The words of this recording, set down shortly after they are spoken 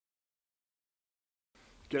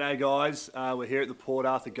G'day guys, we're here at the Port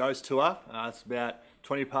Arthur Ghost Tour. It's about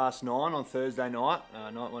 9:20 on Thursday night,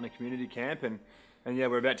 night one at community camp, and yeah,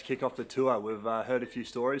 we're about to kick off the tour. We've heard a few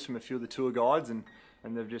stories from a few of the tour guides, and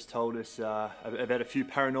they've just told us about a few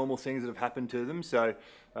paranormal things that have happened to them. So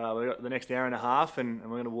we've got the next hour and a half, and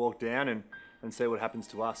we're going to walk down and see what happens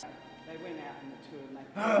to us. They went out on the tour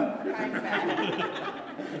and they came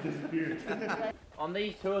back. On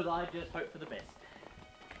these tours, I just hope for the best.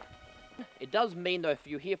 It does mean, though, if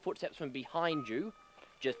you hear footsteps from behind you,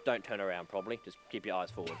 just don't turn around, probably. Just keep your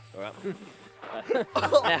eyes forward, all right?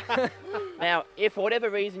 Now, if for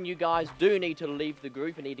whatever reason you guys do need to leave the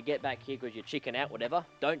group and need to get back here because you're chicken out, whatever,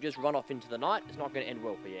 don't just run off into the night. It's not going to end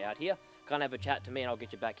well for you out here. Come have a chat to me and I'll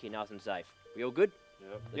get you back here nice and safe. We all good?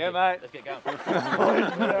 Yep. Mate. Let's get going.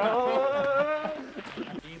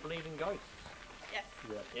 Do you believe in ghosts? Yes.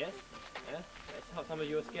 Yes? Yeah? Some of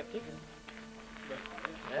you are skeptics.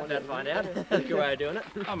 Yeah, let's find out. That's a good way of doing it.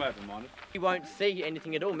 I'm open-minded. You won't see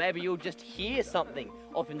anything at all. Maybe you'll just hear something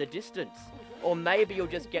off in the distance. Or maybe you'll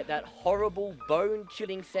just get that horrible,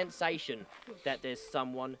 bone-chilling sensation that there's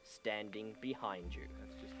someone standing behind you.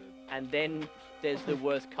 And then there's the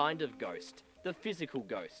worst kind of ghost, the physical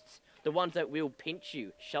ghosts. The ones that will pinch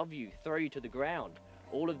you, shove you, throw you to the ground.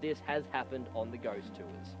 All of this has happened on the ghost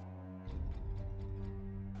tours.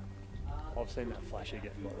 I've seen that flash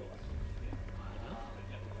again, by the way.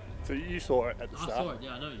 So you saw it at the start? I saw it,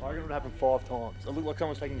 yeah, I know. I reckon it happened 5 times. It looked like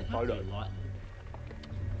someone was taking a photo.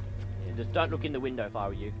 Yeah, just don't look in the window if I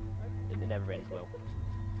were you. It never ends well.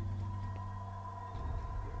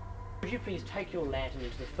 Would you please take your lantern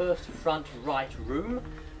into the first front right room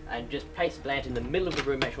and just place the lantern in the middle of the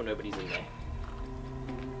room, make sure nobody's in there.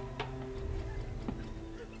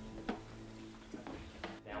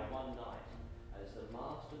 Now one night, as the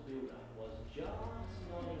master builder was just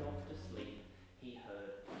nodding off to sleep, he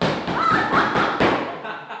heard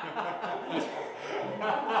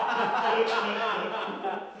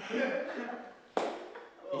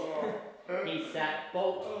He sat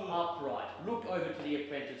bolt upright, looked over to the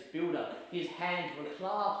apprentice builder. His hands were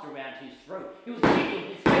clasped around his throat. He was hitting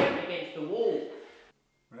his head against the wall.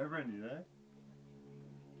 Reverend, you there?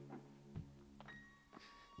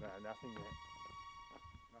 No, nothing yet.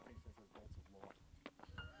 Nothing since the bolts of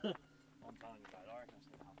light. I'm telling you, mate, I reckon that's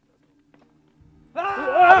gonna happen.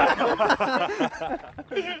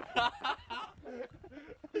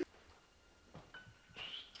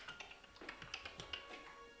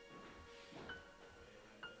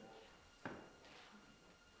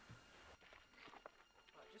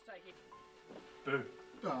 Boo.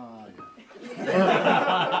 Oh, yeah.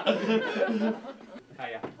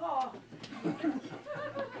 Hiya. Oh.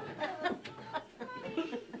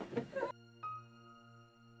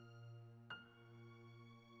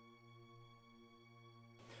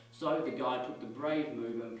 So the guy took the brave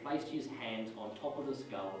move and placed his hands on top of the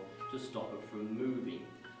skull to stop it from moving.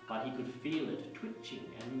 But he could feel it twitching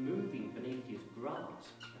and moving beneath his grasp.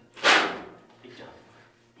 It jumped.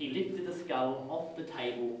 He lifted the skull off the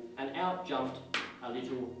table and out jumped a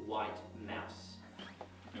little white mouse.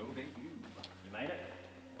 No, thank you. You made it?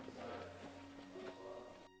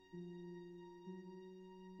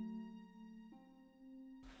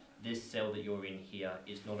 This cell that you're in here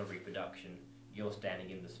is not a reproduction. You're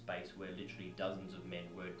standing in the space where literally dozens of men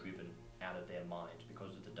were driven out of their mind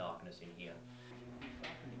because of the darkness in here.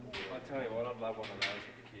 I tell you what, I'd love one of those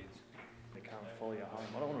with the kids. They can't follow you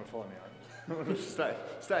home. I don't want to follow me home. I want to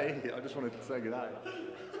stay here. I just want to say good day.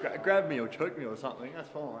 Grab me or choke me or something. That's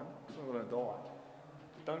fine. I'm not going to die.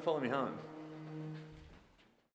 Don't follow me home.